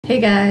Hey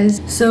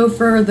guys! So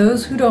for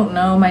those who don't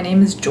know, my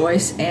name is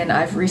Joyce and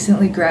I've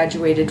recently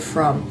graduated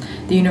from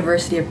the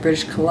University of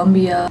British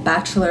Columbia,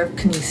 Bachelor of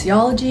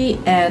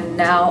Kinesiology, and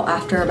now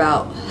after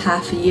about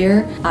half a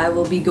year, I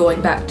will be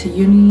going back to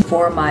uni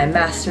for my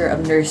Master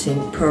of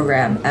Nursing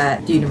program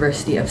at the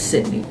University of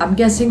Sydney. I'm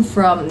guessing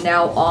from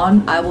now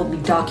on, I will be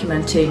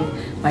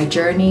documenting my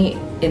journey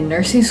in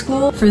nursing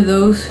school. For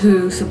those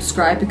who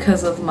subscribe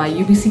because of my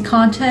UBC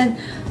content,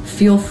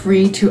 feel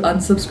free to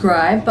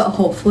unsubscribe, but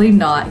hopefully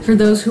not. For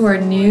those who are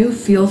new,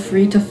 feel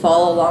free to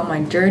follow along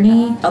my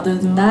journey. Other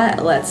than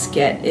that, let's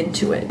get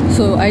into it.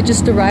 So I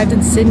just arrived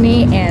in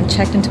Sydney and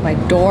checked into my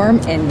dorm,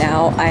 and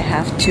now I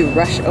have to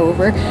rush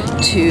over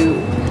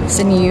to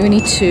Sydney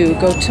Uni to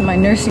go to my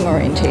nursing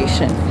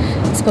orientation.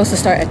 It's supposed to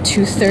start at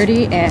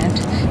 2:30 and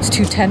it's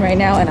 2:10 right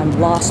now, and I'm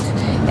lost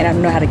and I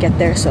don't know how to get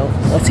there, so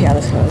let's see how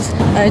this goes.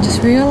 I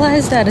just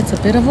realized that it's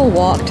a bit of a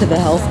walk to the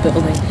health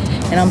building,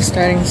 and I'm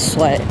starting to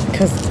sweat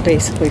because it's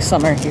basically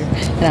summer here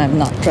and I'm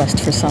not dressed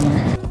for summer.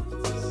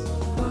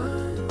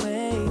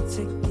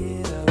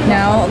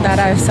 Now that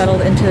I've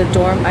settled into the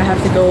dorm, I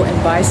have to go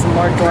and buy some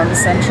more dorm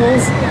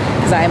essentials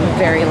because I am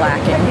very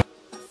lacking.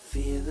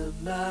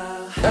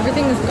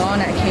 Everything is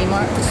gone at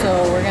Kmart, so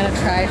we're gonna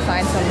try to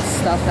find some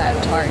stuff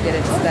at Target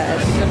instead.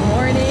 Good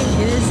morning,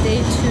 it is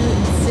day 2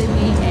 in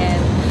Sydney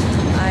and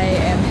I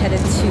am headed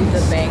to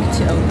the bank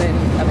to open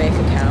a bank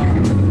account.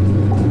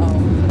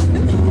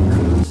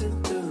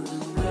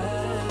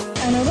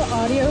 I know the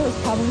audio is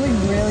probably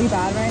really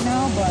bad right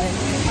now, but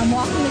I'm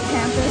walking to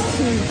campus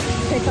to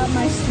pick up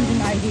my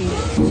student ID.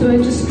 So I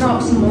just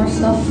dropped some more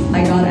stuff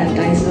I got at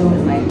Daiso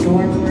in my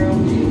dorm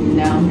room.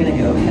 Now I'm gonna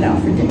go head out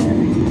for dinner.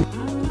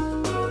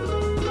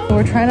 So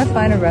we're trying to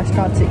find a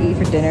restaurant to eat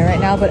for dinner right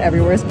now, but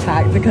everywhere's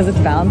packed because it's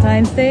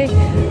Valentine's Day.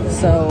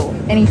 So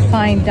any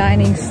fine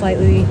dining,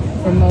 slightly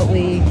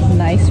remotely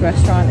nice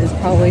restaurant is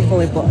probably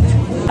fully booked.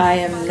 I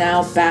am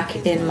now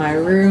back in my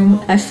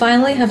room. I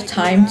finally have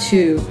time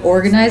to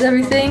organize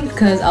everything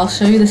because I'll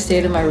show you the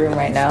state of my room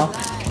right now.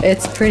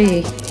 It's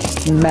pretty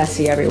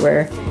messy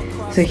everywhere.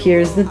 So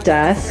here's the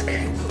desk.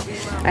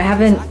 I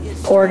haven't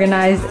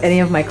organized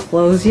any of my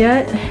clothes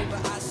yet,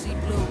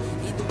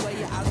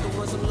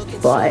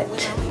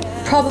 but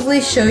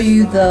probably show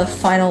you the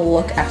final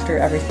look after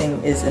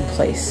everything is in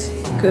place.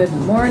 Good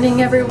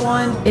morning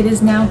everyone. It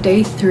is now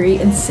day 3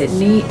 in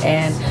Sydney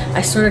and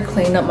I sort of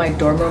cleaned up my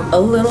dorm room a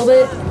little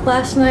bit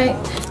last night.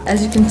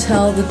 As you can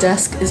tell, the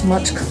desk is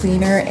much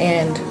cleaner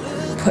and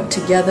put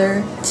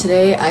together.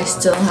 Today I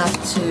still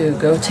have to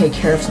go take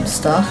care of some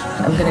stuff.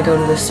 I'm gonna go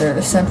to the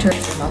service center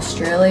in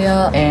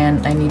Australia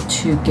and I need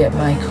to get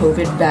my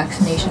COVID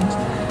vaccinations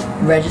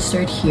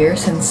registered here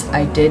since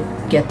I did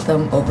get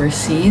them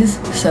overseas.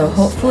 So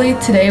hopefully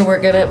today we're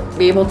gonna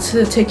be able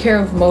to take care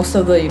of most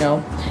of the,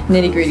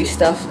 nitty-gritty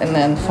stuff and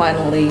then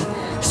finally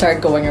start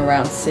going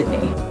around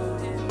Sydney.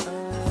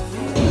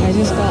 I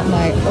just got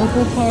my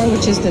Opal card,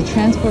 which is the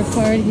transport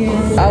card here.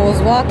 I was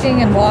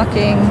walking and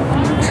walking,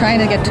 trying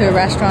to get to a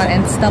restaurant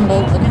and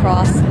stumbled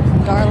across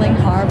Darling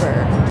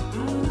Harbour.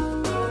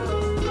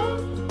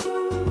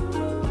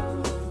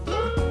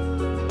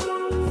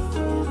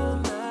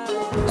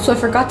 So I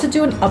forgot to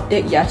do an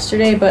update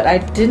yesterday, but I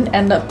didn't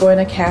end up going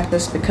to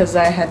campus because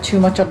I had too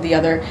much of the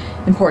other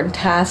important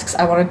tasks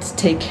I wanted to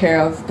take care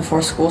of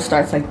before school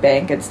starts, like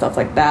bank and stuff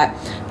like that.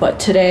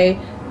 But today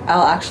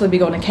I'll actually be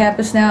going to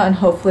campus now, and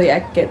hopefully I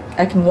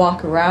can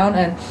walk around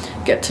and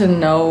get to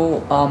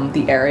know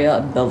the area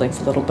and buildings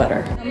a little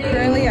better. I'm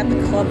currently at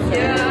the club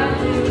fair.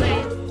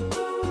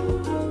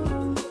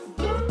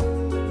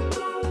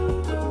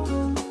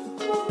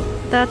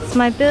 That's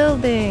my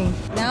building.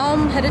 Now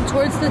I'm headed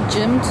towards the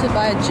gym to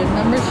buy a gym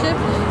membership,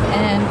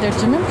 and their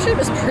gym membership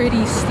is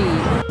pretty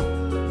steep.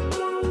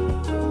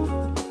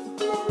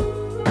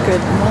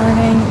 Good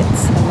morning,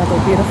 it's another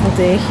beautiful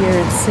day here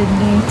in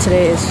Sydney.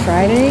 Today is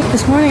Friday.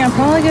 This morning I'm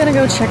probably gonna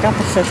go check out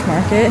the fish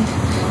market,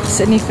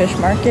 Sydney Fish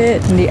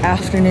Market. In the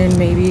afternoon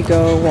maybe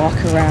go walk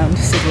around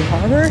Sydney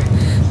Harbour,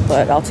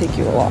 but I'll take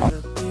you along.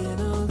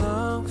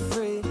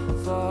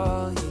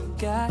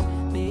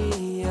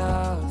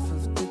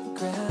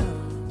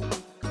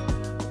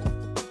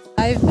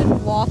 I've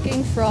been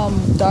walking from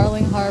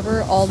Darling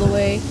Harbour all the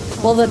way,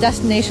 well, the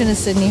destination is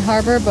Sydney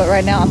Harbour, but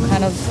right now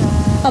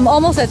I'm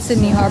almost at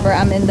Sydney Harbour.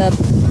 I'm in the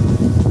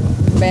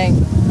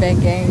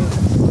banking.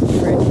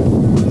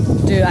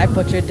 Dude, I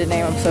butchered the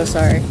name, I'm so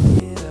sorry.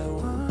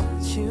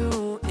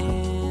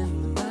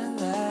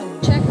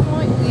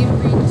 Checkpoint, we've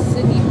reached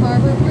Sydney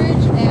Harbour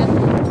Bridge, and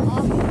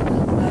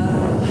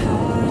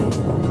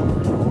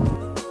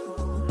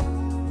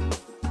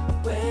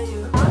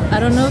I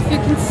don't know if you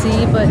can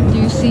see, but do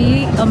you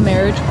see a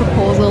marriage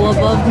proposal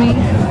above me?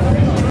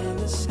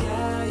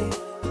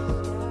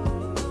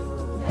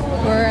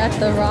 We're at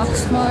the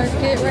Rocks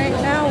Market right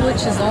now,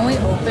 which is only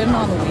open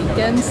on the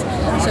weekends.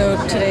 So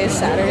today is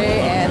Saturday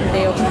and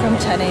they open from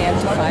 10 a.m.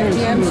 to 5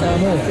 p.m. So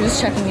we're just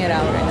checking it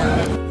out right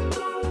now.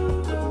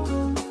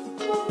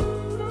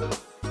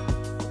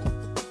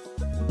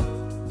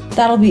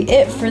 that'll be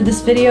it for this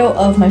video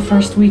of my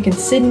first week in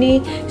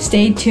Sydney.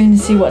 Stay tuned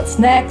to see what's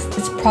next.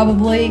 It's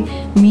probably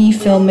me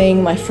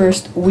filming my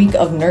first week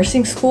of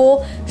nursing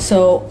school,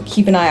 so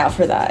keep an eye out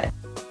for that.